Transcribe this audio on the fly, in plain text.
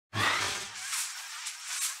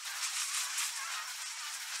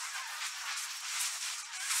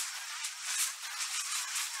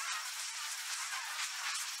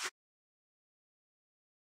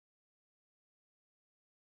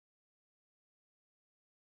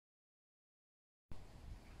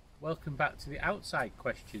Welcome back to the outside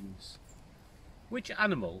questions. Which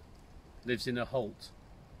animal lives in a holt?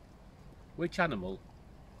 Which animal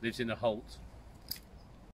lives in a holt?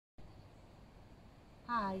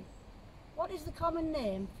 Hi. What is the common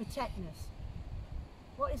name for tetanus?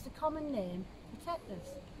 What is the common name for tetanus?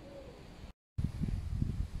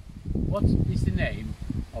 What is the name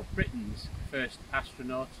of Britain's first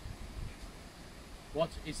astronaut?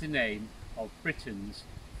 What is the name of Britain's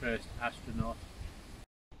first astronaut?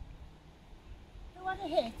 Who had a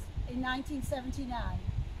hit in 1979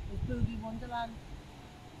 with Boogie Wonderland?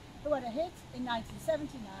 Who had a hit in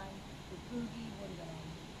 1979 with Boogie Wonderland?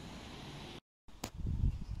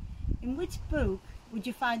 In which book would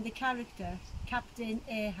you find the character Captain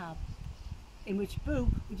Ahab? In which book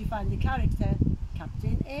would you find the character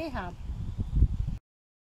Captain Ahab?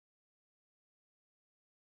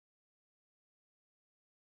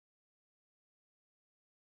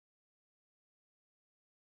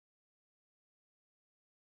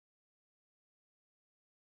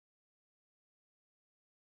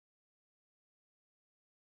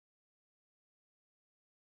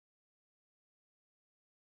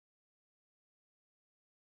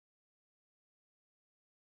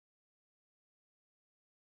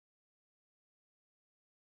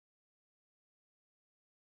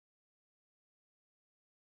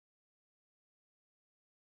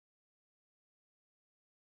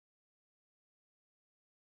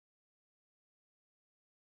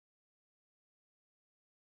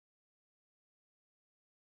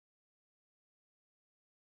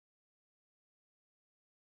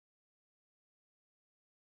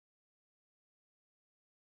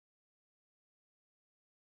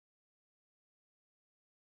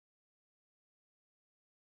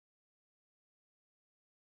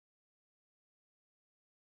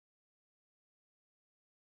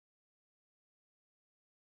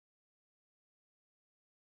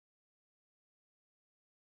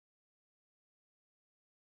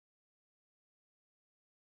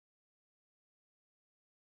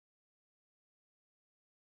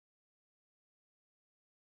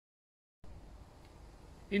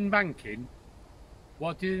 In banking,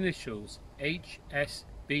 what do the initials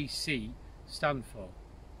HSBC stand for?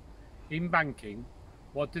 In banking,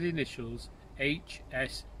 what do the initials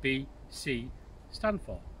HSBC stand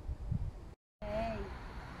for? Hey.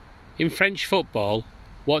 In French football,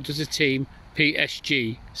 what does the team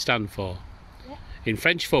PSG stand for? Yeah. In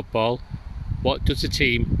French football, what does the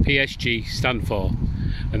team PSG stand for?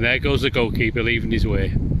 And there goes the goalkeeper leaving his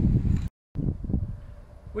way.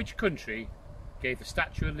 Which country gave the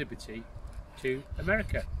Statue of Liberty to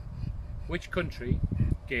America? Which country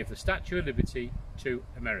gave the Statue of Liberty to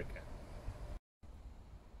America?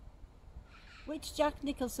 Which Jack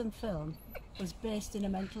Nicholson film was based in a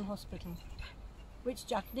mental hospital? Which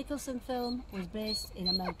Jack Nicholson film was based in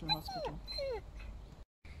a mental hospital?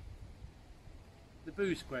 The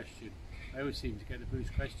booze question. I always seem to get the booze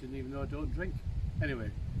question even though I don't drink. Anyway,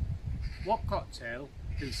 what cocktail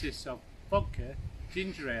consists of vodka,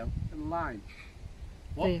 ginger ale and lime?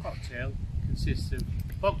 What cocktail consists of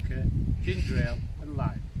vodka, ginger ale and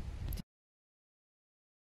lime?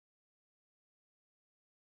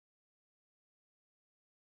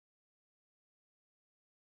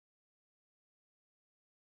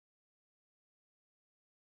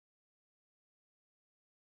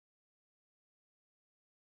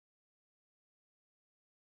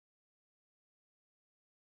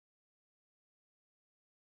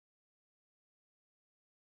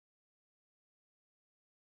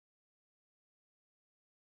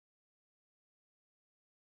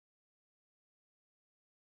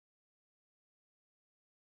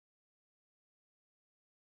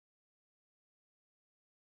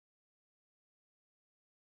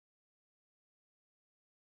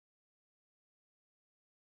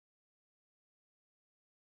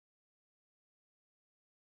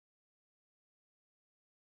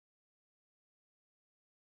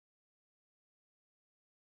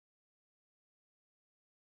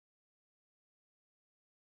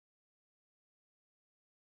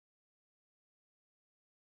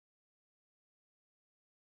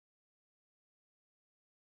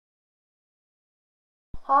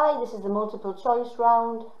 Hi, this is the multiple choice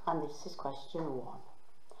round and this is question 1.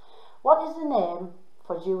 What is the name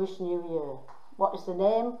for Jewish New Year? What is the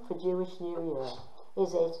name for Jewish New Year?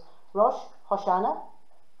 Is it Rosh Hashanah,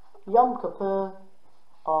 Yom Kippur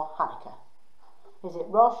or Hanukkah? Is it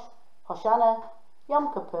Rosh Hashanah,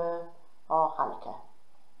 Yom Kippur or Hanukkah?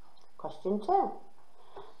 Question 2.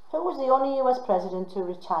 Who was the only US president to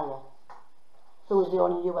retire? Who was the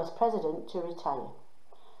only US president to retire?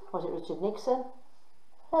 Was it Richard Nixon,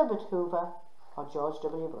 Herbert Hoover or George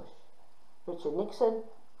W. Bush? Richard Nixon,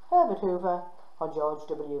 Herbert Hoover or George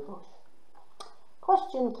W. Bush?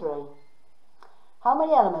 Question 3. How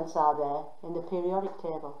many elements are there in the periodic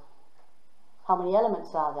table? How many elements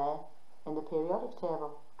are there in the periodic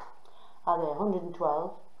table? Are there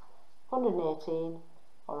 112, 118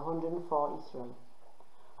 or 143?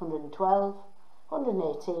 112,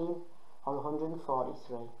 118 or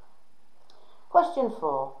 143? Question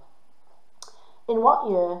 4. In what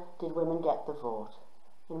year did women get the vote?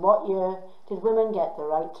 In what year did women get the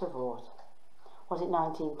right to vote? Was it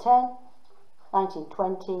 1910,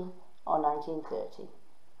 1920 or 1930?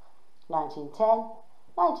 1910,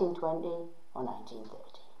 1920 or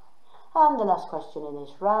 1930? And the last question in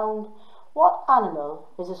this round. What animal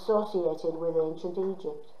is associated with ancient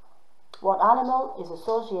Egypt? What animal is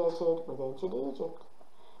associated with ancient Egypt?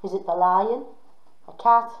 Is it the lion, a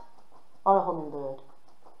cat or a hummingbird?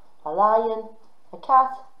 A lion, a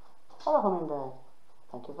cat or a hummingbird?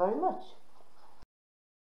 Thank you very much.